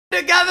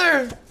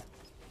Together!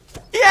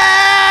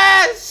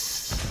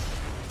 Yes!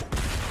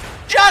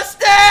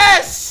 Justice!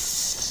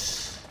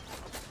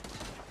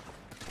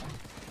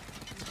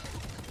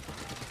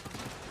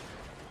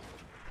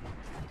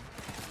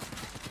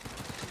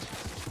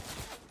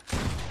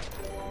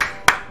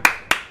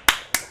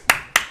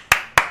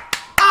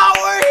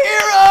 Our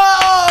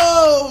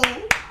hero!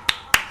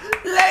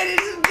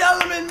 Ladies and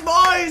gentlemen,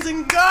 boys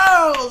and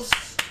girls,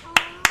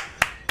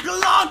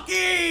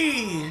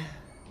 Glocky!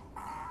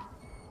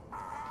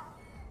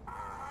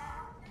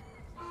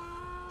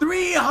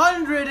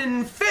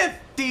 $350.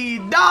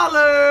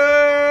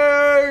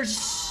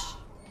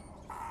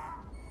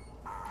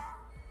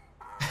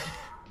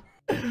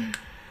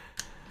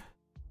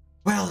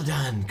 Well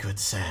done, good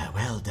sir.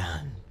 Well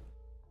done.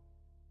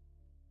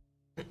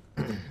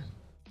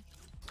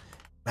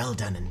 Well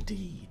done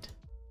indeed.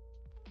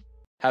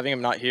 Having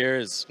him not here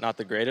is not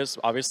the greatest,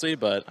 obviously,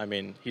 but I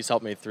mean, he's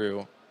helped me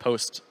through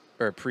post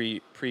or pre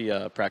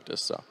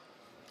practice. So.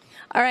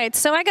 All right,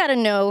 so I gotta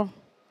know,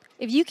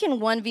 if you can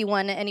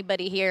 1v1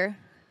 anybody here,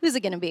 who's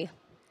it gonna be?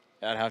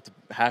 That'd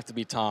have to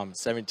be Tom.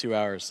 72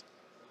 hours.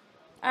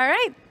 All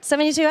right,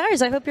 72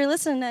 hours. I hope you're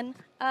listening. Then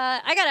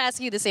I gotta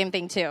ask you the same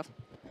thing too.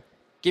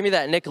 Give me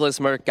that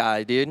Nickmercs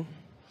guy, dude.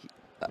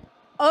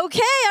 Okay, all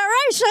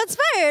right, shots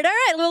fired. All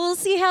right, well, we'll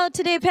see how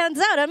today pans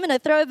out. I'm gonna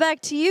throw it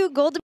back to you,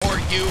 Golden. For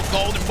you,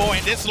 Golden Boy,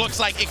 and this looks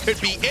like it could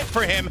be it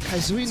for him.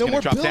 Kaizui, no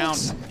more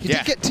builds. He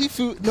did get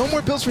Tfue. No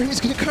more builds for him. He's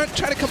going to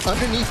try to come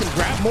underneath and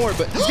grab more,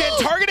 but he's getting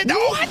targeted.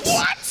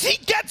 What? He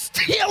gets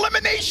the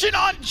elimination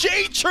on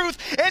J-Truth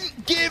and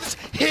gives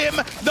him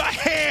the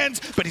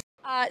hands. But he's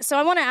so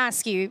I want to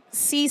ask you,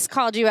 Cease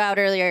called you out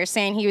earlier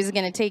saying he was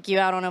going to take you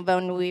out on a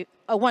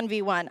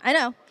 1v1. I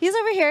know. He's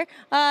over here.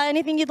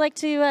 Anything you'd like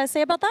to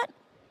say about that?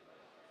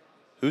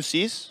 Who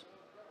Cease?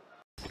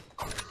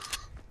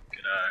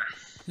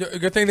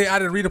 Good thing they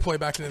added redeploy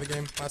back into the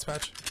game last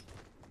patch.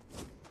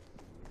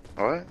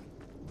 What?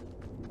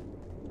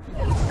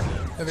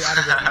 Yeah, they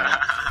added it.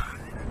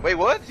 Wait,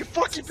 what? You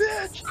fucking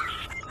bitch!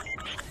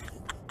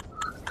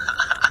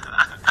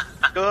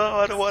 Oh,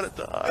 I don't want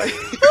to die.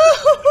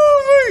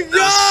 Oh my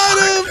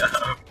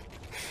god!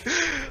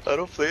 I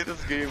don't play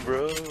this game,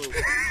 bro.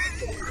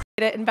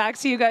 And back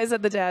to you guys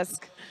at the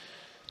desk.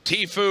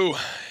 Tfue,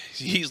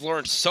 he's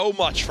learned so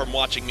much from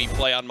watching me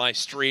play on my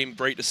stream.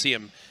 Great to see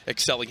him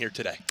excelling here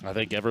today. I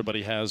think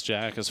everybody has,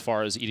 Jack, as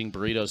far as eating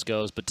burritos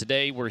goes. But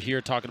today we're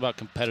here talking about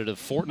competitive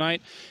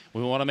Fortnite.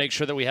 We want to make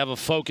sure that we have a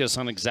focus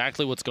on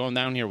exactly what's going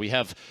down here. We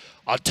have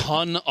a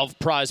ton of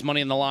prize money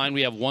in the line.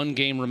 We have one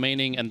game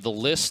remaining, and the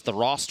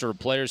roster of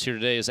players here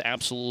today is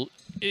absolute.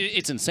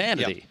 It's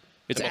insanity. Yep.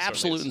 It's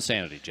absolute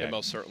insanity, Jack. It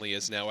most certainly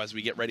is. Now, as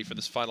we get ready for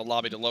this final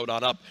lobby to load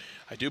on up,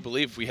 I do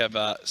believe we have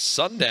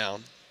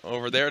Sundown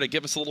over there to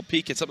give us a little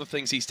peek at some of the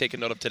things he's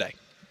taken note of today.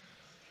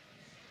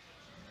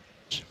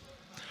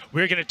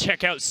 We're going to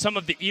check out some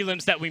of the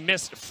elims that we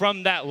missed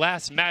from that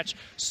last match,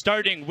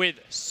 starting with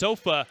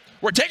Sofa.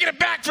 We're taking it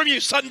back from you,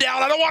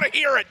 Sundown. I don't want to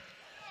hear it.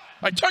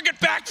 I took it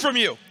back from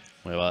you.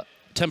 Well,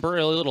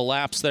 temporary little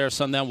lapse there,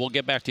 Sundown. We'll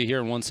get back to you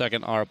here in 1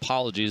 second. Our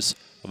apologies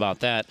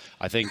about that.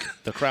 I think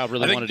the crowd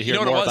really wanted to hear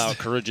more about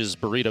Courage's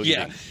burrito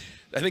eating.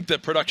 I think the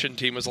production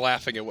team was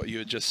laughing at what you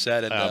had just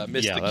said and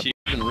missed the cue.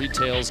 And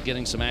Retail's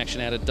getting some action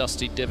at a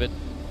Dusty Divot.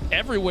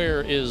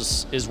 Everywhere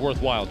is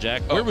worthwhile,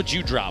 Jack. Where would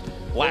you drop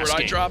Where would game?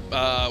 I drop?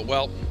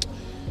 Well,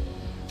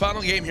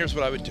 final game, here's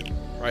what I would do.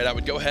 Right, I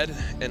would go ahead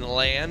and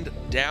land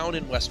down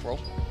in Westworld,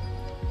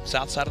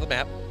 south side of the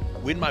map,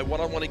 win my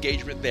one-on-one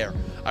engagement there.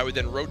 I would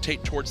then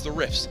rotate towards the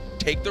rifts,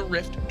 take the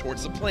rift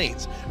towards the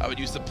plains. I would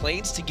use the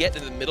plains to get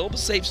in the middle of a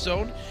safe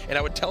zone, and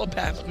I would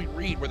telepathically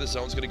read where the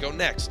zone's going to go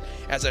next.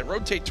 As I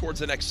rotate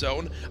towards the next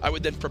zone, I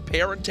would then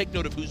prepare and take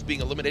note of who's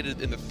being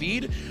eliminated in the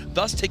feed,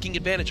 thus taking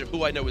advantage of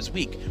who I know is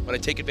weak. When I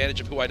take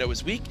advantage of who I know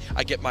is weak,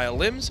 I get my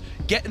elims,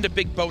 get into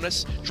big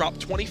bonus, drop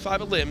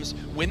 25 elims,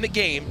 win the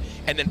game,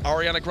 and then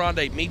Ariana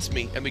Grande meets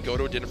me, and we go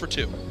to a dinner for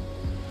two.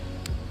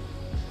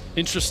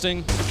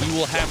 Interesting. You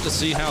will have to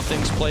see how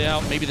things play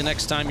out. Maybe the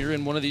next time you're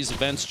in one of these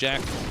events, Jack.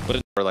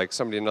 But or like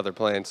somebody in another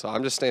plane, so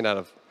I'm just staying out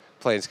of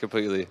planes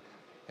completely,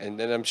 and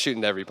then I'm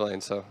shooting every plane.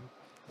 So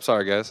I'm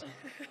sorry, guys.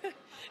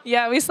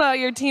 Yeah, we saw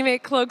your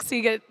teammate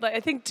Cloaksy get, like, I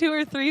think 2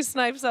 or 3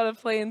 snipes out of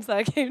planes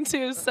that game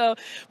too. So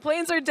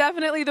planes are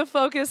definitely the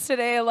focus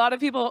today. A lot of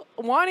people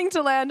wanting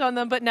to land on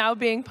them, but now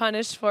being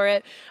punished for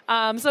it.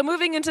 So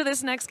moving into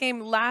this next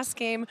game, last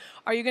game,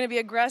 are you going to be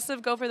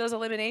aggressive, go for those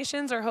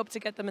eliminations, or hope to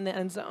get them in the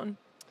end zone?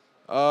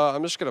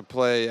 I'm just gonna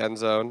play end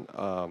zone.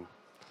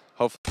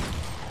 Hopefully.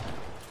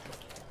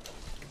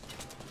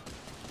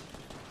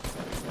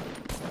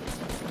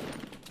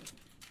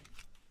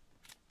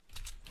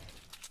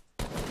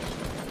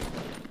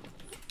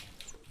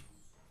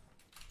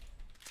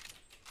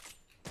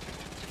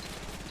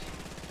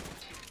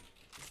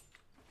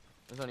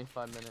 There's only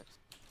 5 minutes.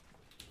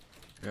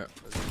 Yeah.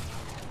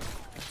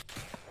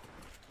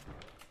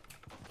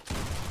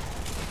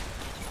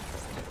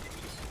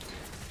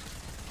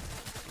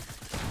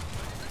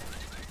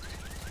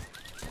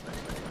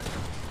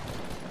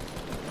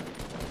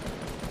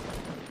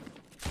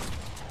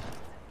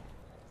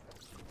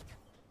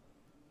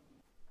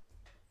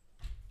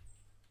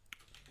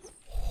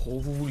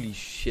 Holy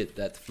shit,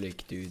 that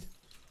flick, dude.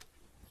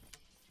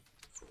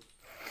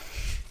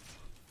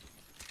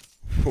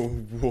 Oh,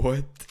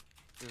 what?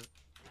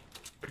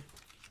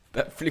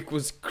 That flick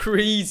was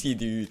crazy,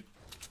 dude.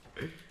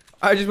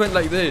 I just went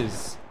like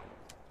this.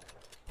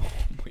 Oh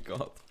my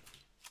god.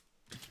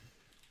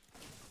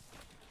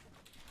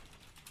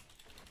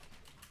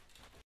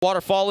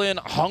 Waterfall in,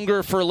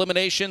 hunger for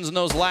eliminations in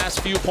those last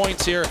few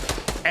points here.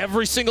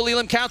 Every single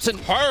elim counts,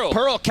 and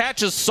Pearl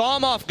catches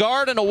Psalm off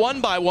guard, and a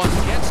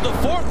 1-by-1 gets the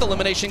 4th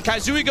elimination.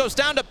 Kaizui goes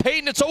down to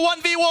Peyton. It's a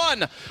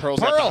 1v1.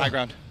 Pearl's got the high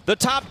ground. The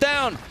top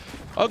down,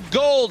 a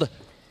gold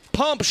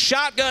pump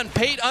shotgun.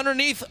 Peyton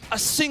underneath a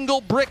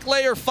single brick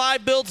layer.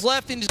 5 builds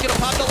left, and he's gonna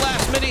pop the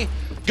last mini.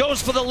 Goes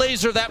for the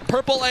laser, that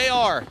purple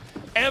AR.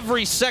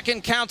 Every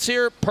second counts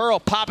here. Pearl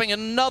popping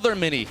another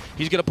mini.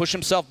 He's going to push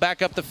himself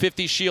back up to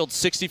 50 shield.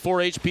 64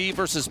 HP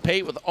versus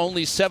Pate with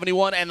only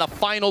 71. And the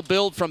final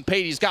build from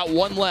Pate. He's got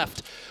 1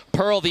 left.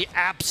 Pearl, the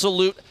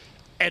absolute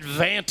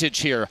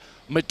advantage here.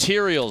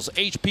 Materials,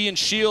 HP and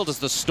shield as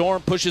the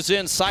storm pushes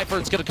in. Cypher,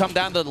 it's going to come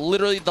down to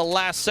literally the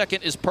last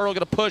second. Is Pearl going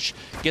to push,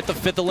 get the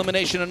 5th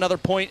elimination, another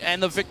point,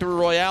 and the victory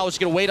royale? Is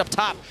going to wait up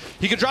top.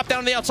 He can drop down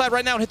on the outside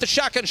right now and hit the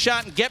shotgun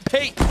shot and get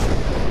Pate.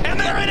 And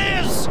there it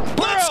is!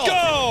 Let's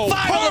go!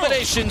 5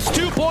 eliminations,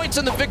 2 points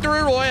in the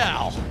victory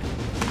royale.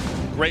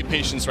 Great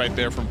patience right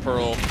there from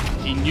Pearl.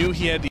 He knew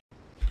he had the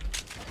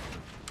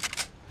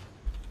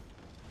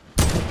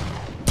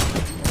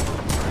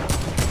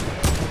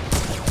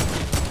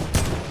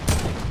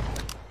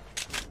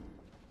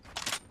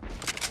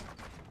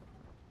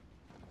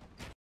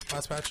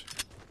last match.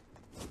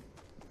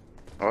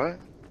 What?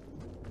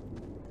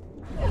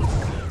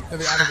 Yeah,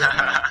 the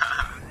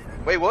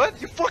Abigail. Wait, what?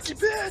 You fucking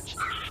bitch!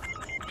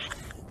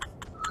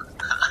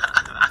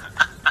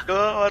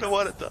 Oh, I don't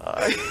want to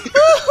die.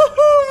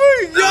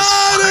 Oh my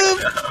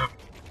god!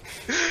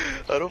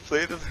 I don't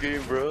play this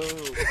game, bro.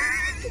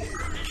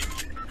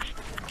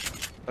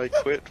 I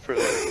quit for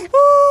like...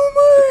 Oh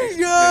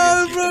my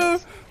god, bro!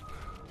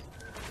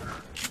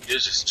 You're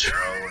just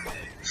trolling me.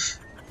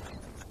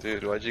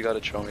 Dude, why'd you gotta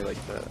troll me like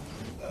that?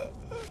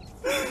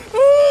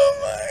 Oh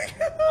my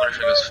god! I wonder if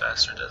it goes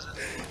faster, does it?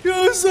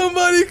 Yo,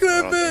 somebody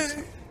clip it!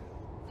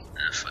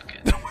 Yeah, fuck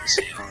it.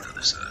 See you on the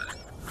other side.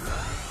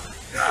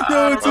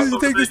 Yo,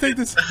 take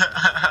this.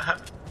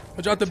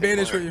 I dropped the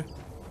bandage for you.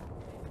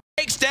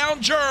 Takes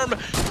down Germ.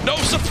 No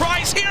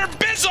surprise here.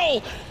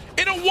 Bizzle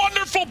in a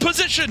wonderful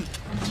position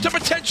to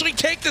potentially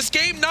take this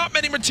game. Not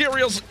many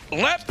materials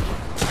left.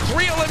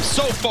 3 LMs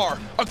so far.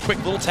 A quick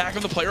little tag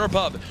of the player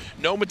above.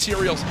 No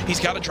materials.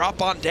 He's got to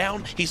drop on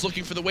down. He's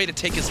looking for the way to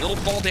take as little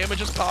fall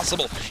damage as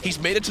possible. He's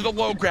made it to the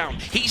low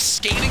ground. He's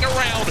skating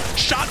around.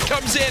 Shot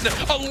comes in.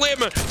 A limb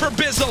for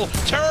Bizzle.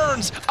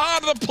 Turns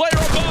on the player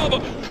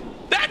above.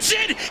 That's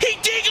it! He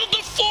deagled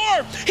the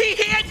floor! He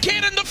hand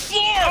cannoned the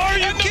floor! Are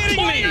you and the kidding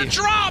player me?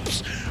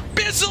 drops!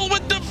 Bizzle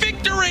with the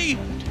victory!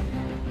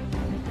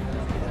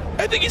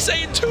 I think he's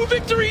saying 2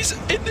 victories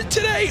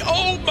today.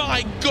 Oh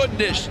my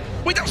goodness!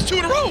 Wait, that was 2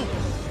 in a row!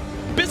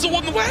 Bizzle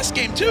won the last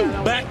game too!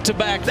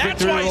 Back-to-back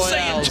That's victory why he's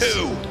royales.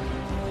 saying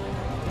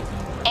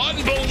 2!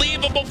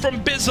 Unbelievable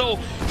from Bizzle.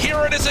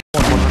 Here it is.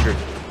 100.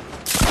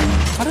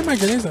 How did my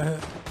grenades not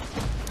hit?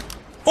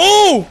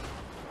 Oh!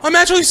 I'm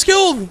actually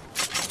skilled!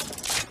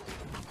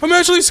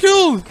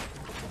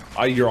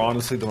 You're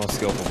honestly the most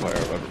skillful player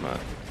I've ever met.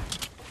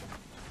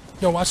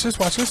 Yo, watch this.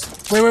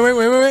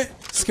 Wait.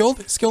 Skill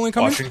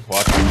incoming?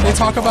 They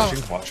talk about...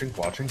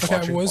 Okay,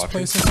 I was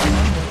placing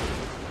something.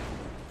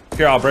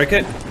 Here, I'll break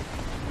it.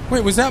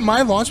 Wait, was that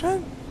my launch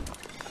pad?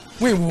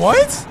 Wait,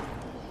 what?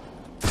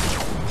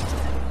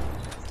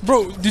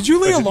 Bro, did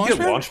you lay a launch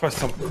pad? Launched by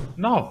some...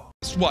 No.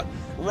 What?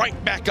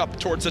 Right back up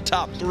towards the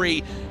top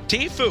 3.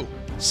 Tfue,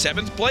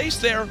 7th place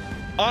there.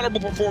 Honorable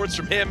performance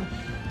from him.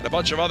 And a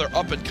bunch of other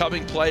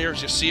up-and-coming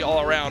players you see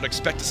all around.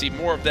 Expect to see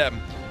more of them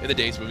in the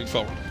days moving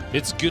forward.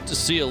 It's good to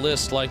see a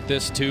list like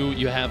this, too.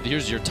 You have,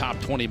 here's your top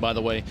 20, by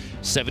the way.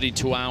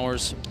 72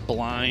 Hours,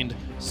 Blind,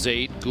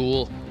 Zayt,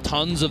 Ghoul.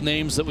 Tons of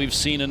names that we've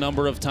seen a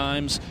number of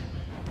times.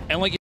 And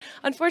like,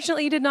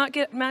 unfortunately, you did not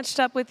get matched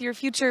up with your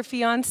future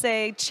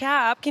fiance,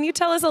 Chap. Can you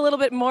tell us a little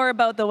bit more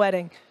about the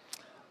wedding?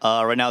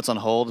 Right now it's on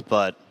hold,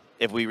 but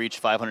if we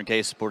reach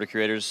 500K supporter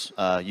creators,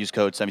 use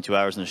code 72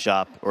 hours in the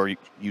shop or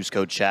use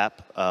code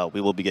CHAP,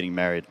 we will be getting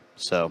married.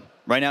 So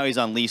right now he's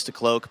on lease to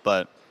Cloak,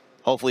 but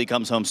hopefully he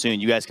comes home soon.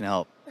 You guys can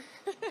help.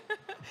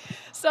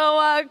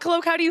 So,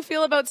 Cloak, how do you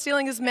feel about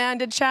stealing his man?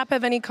 Did Chap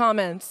have any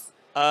comments?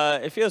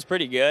 It feels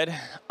pretty good.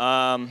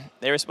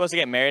 They were supposed to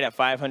get married at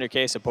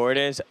 500K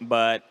supporters,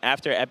 but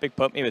after Epic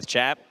put me with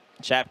Chap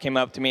came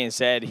up to me and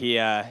said he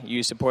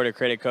used supporter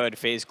credit code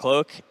FaZe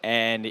Cloak,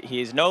 and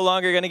he's no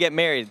longer going to get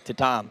married to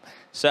Tom.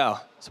 So,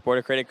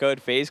 supporter credit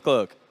code FaZe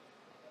Cloak.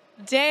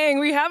 Dang,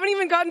 we haven't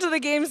even gotten to the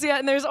games yet,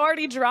 and there's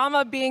already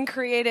drama being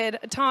created.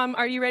 Tom,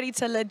 are you ready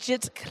to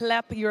legit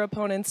clap your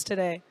opponents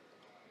today?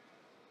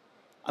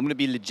 I'm going to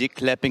be legit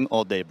clapping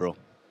all day, bro.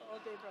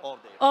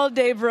 All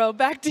day, bro.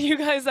 Back to you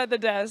guys at the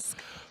desk.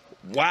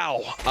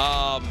 Wow.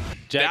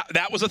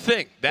 That was a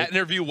thing. That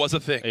interview was a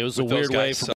thing. It was a weird way.